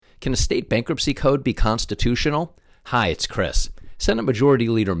Can a state bankruptcy code be constitutional? Hi, it's Chris. Senate Majority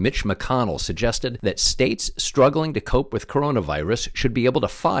Leader Mitch McConnell suggested that states struggling to cope with coronavirus should be able to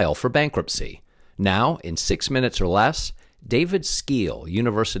file for bankruptcy. Now, in 6 minutes or less, David Skeel,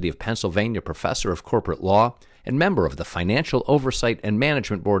 University of Pennsylvania professor of corporate law and member of the Financial Oversight and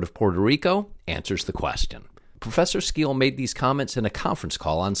Management Board of Puerto Rico, answers the question. Professor Skeel made these comments in a conference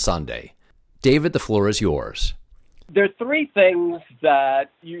call on Sunday. David, the floor is yours. There are three things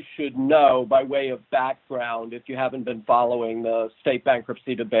that you should know by way of background if you haven't been following the state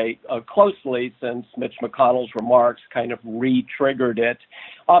bankruptcy debate closely since Mitch McConnell's remarks kind of re-triggered it.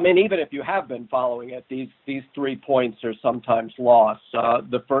 And even if you have been following it, these 3 points are sometimes lost.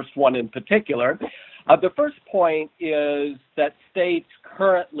 The first one in particular, the first point is that states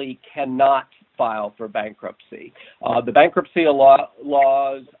currently cannot file for bankruptcy. The bankruptcy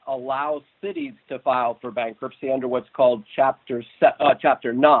laws allow cities to file for bankruptcy under what's called Chapter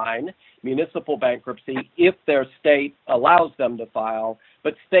 9, municipal bankruptcy, if their state allows them to file,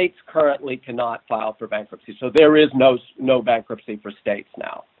 but states currently cannot file for bankruptcy. So there is no bankruptcy for states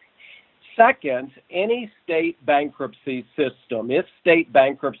now. Second, any state bankruptcy system, if state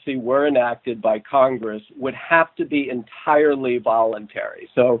bankruptcy were enacted by Congress, would have to be entirely voluntary.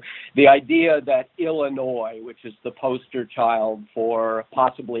 So the idea that Illinois, which is the poster child for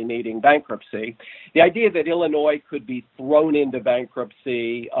possibly needing bankruptcy, the idea that Illinois could be thrown into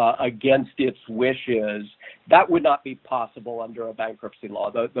bankruptcy against its wishes, that would not be possible under a bankruptcy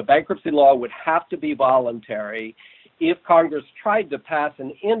law. The bankruptcy law would have to be voluntary. If Congress tried to pass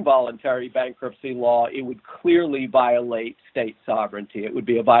an involuntary bankruptcy law, it would clearly violate state sovereignty. It would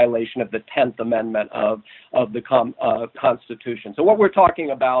be a violation of the 10th Amendment of the Constitution. So what we're talking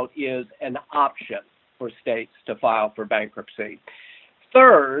about is an option for states to file for bankruptcy.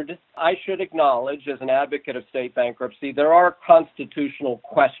 Third, I should acknowledge, as an advocate of state bankruptcy, there are constitutional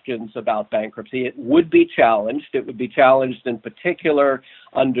questions about bankruptcy. It would be challenged. It would be challenged in particular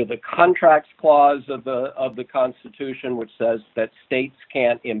under the Contracts Clause of the Constitution, which says that states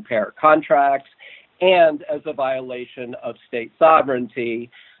can't impair contracts, and as a violation of state sovereignty.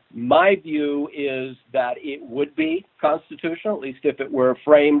 My view is that it would be constitutional, at least if it were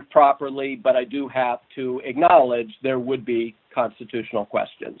framed properly, but I do have to acknowledge there would be constitutional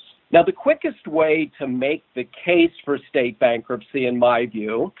questions. Now, the quickest way to make the case for state bankruptcy, in my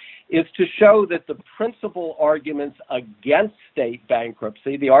view, is to show that the principal arguments against state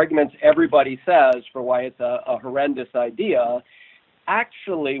bankruptcy, the arguments everybody says for why it's a horrendous idea,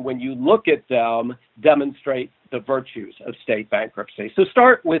 actually, when you look at them, demonstrate the virtues of state bankruptcy. So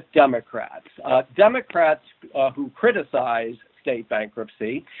start with Democrats. Democrats who criticize state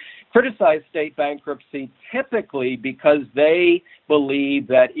bankruptcy typically because they believe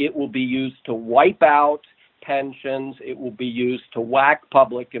that it will be used to wipe out pensions, it will be used to whack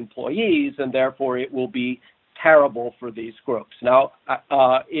public employees, and therefore it will be terrible for these groups. Now,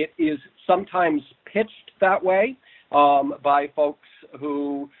 it is sometimes pitched that way by folks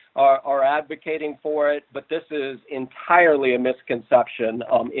who are advocating for it, but this is entirely a misconception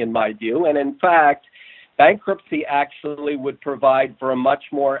in my view. And in fact, bankruptcy actually would provide for a much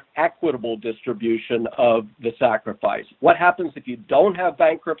more equitable distribution of the sacrifice. What happens if you don't have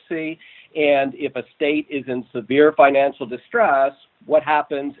bankruptcy and if a state is in severe financial distress? What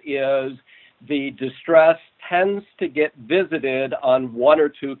happens is the distress tends to get visited on one or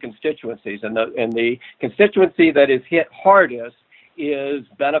two constituencies, and the constituency that is hit hardest is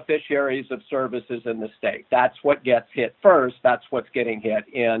beneficiaries of services in the state. That's what gets hit first. That's what's getting hit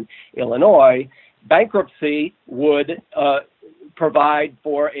in Illinois. Bankruptcy would provide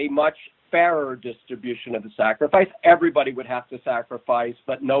for a much fairer distribution of the sacrifice. Everybody would have to sacrifice,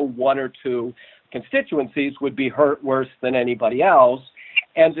 but no one or two constituencies would be hurt worse than anybody else.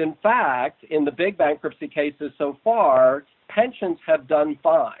 And in fact, in the big bankruptcy cases so far, pensions have done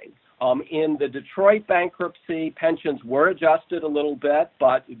fine. In the Detroit bankruptcy, pensions were adjusted a little bit,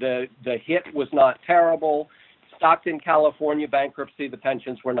 but the hit was not terrible. Stockton, California bankruptcy, the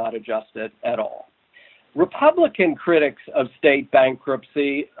pensions were not adjusted at all. Republican critics of state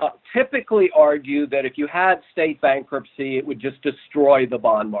bankruptcy typically argue that if you had state bankruptcy, it would just destroy the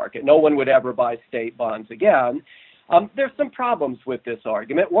bond market. No one would ever buy state bonds again. There's some problems with this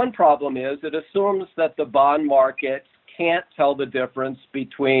argument. One problem is it assumes that the bond market can't tell the difference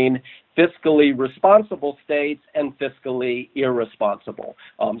between fiscally responsible states and fiscally irresponsible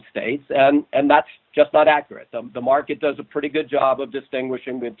states, and that's just not accurate. The market does a pretty good job of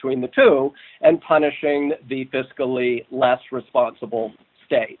distinguishing between the two and punishing the fiscally less responsible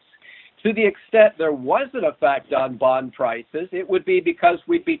states. To the extent there was an effect on bond prices, it would be because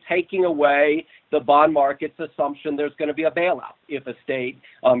we'd be taking away the bond market's assumption there's going to be a bailout if a state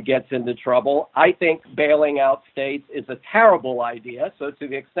gets into trouble. I think bailing out states is a terrible idea. So to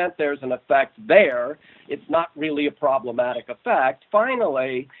the extent there's an effect there, it's not really a problematic effect.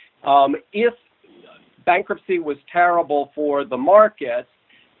 Finally, if bankruptcy was terrible for the markets,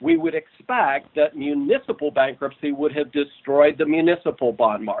 we would expect that municipal bankruptcy would have destroyed the municipal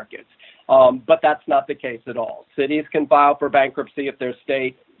bond markets. But that's not the case at all. Cities can file for bankruptcy if their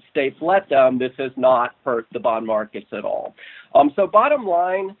states let them. This has not hurt the bond markets at all. So bottom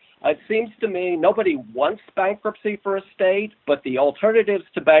line, it seems to me nobody wants bankruptcy for a state, but the alternatives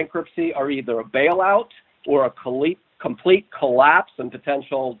to bankruptcy are either a bailout or a complete collapse and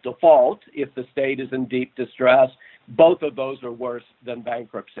potential default if the state is in deep distress. Both of those are worse than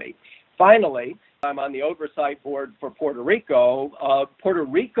bankruptcy. Finally, I'm on the oversight board for Puerto Rico. Puerto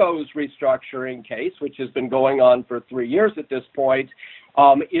Rico's restructuring case, which has been going on for 3 years at this point,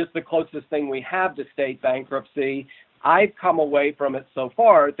 is the closest thing we have to state bankruptcy. I've come away from it so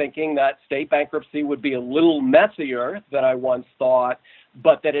far thinking that state bankruptcy would be a little messier than I once thought,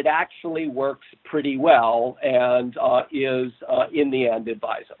 but that it actually works pretty well and is, in the end,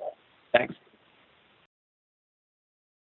 advisable. Thanks.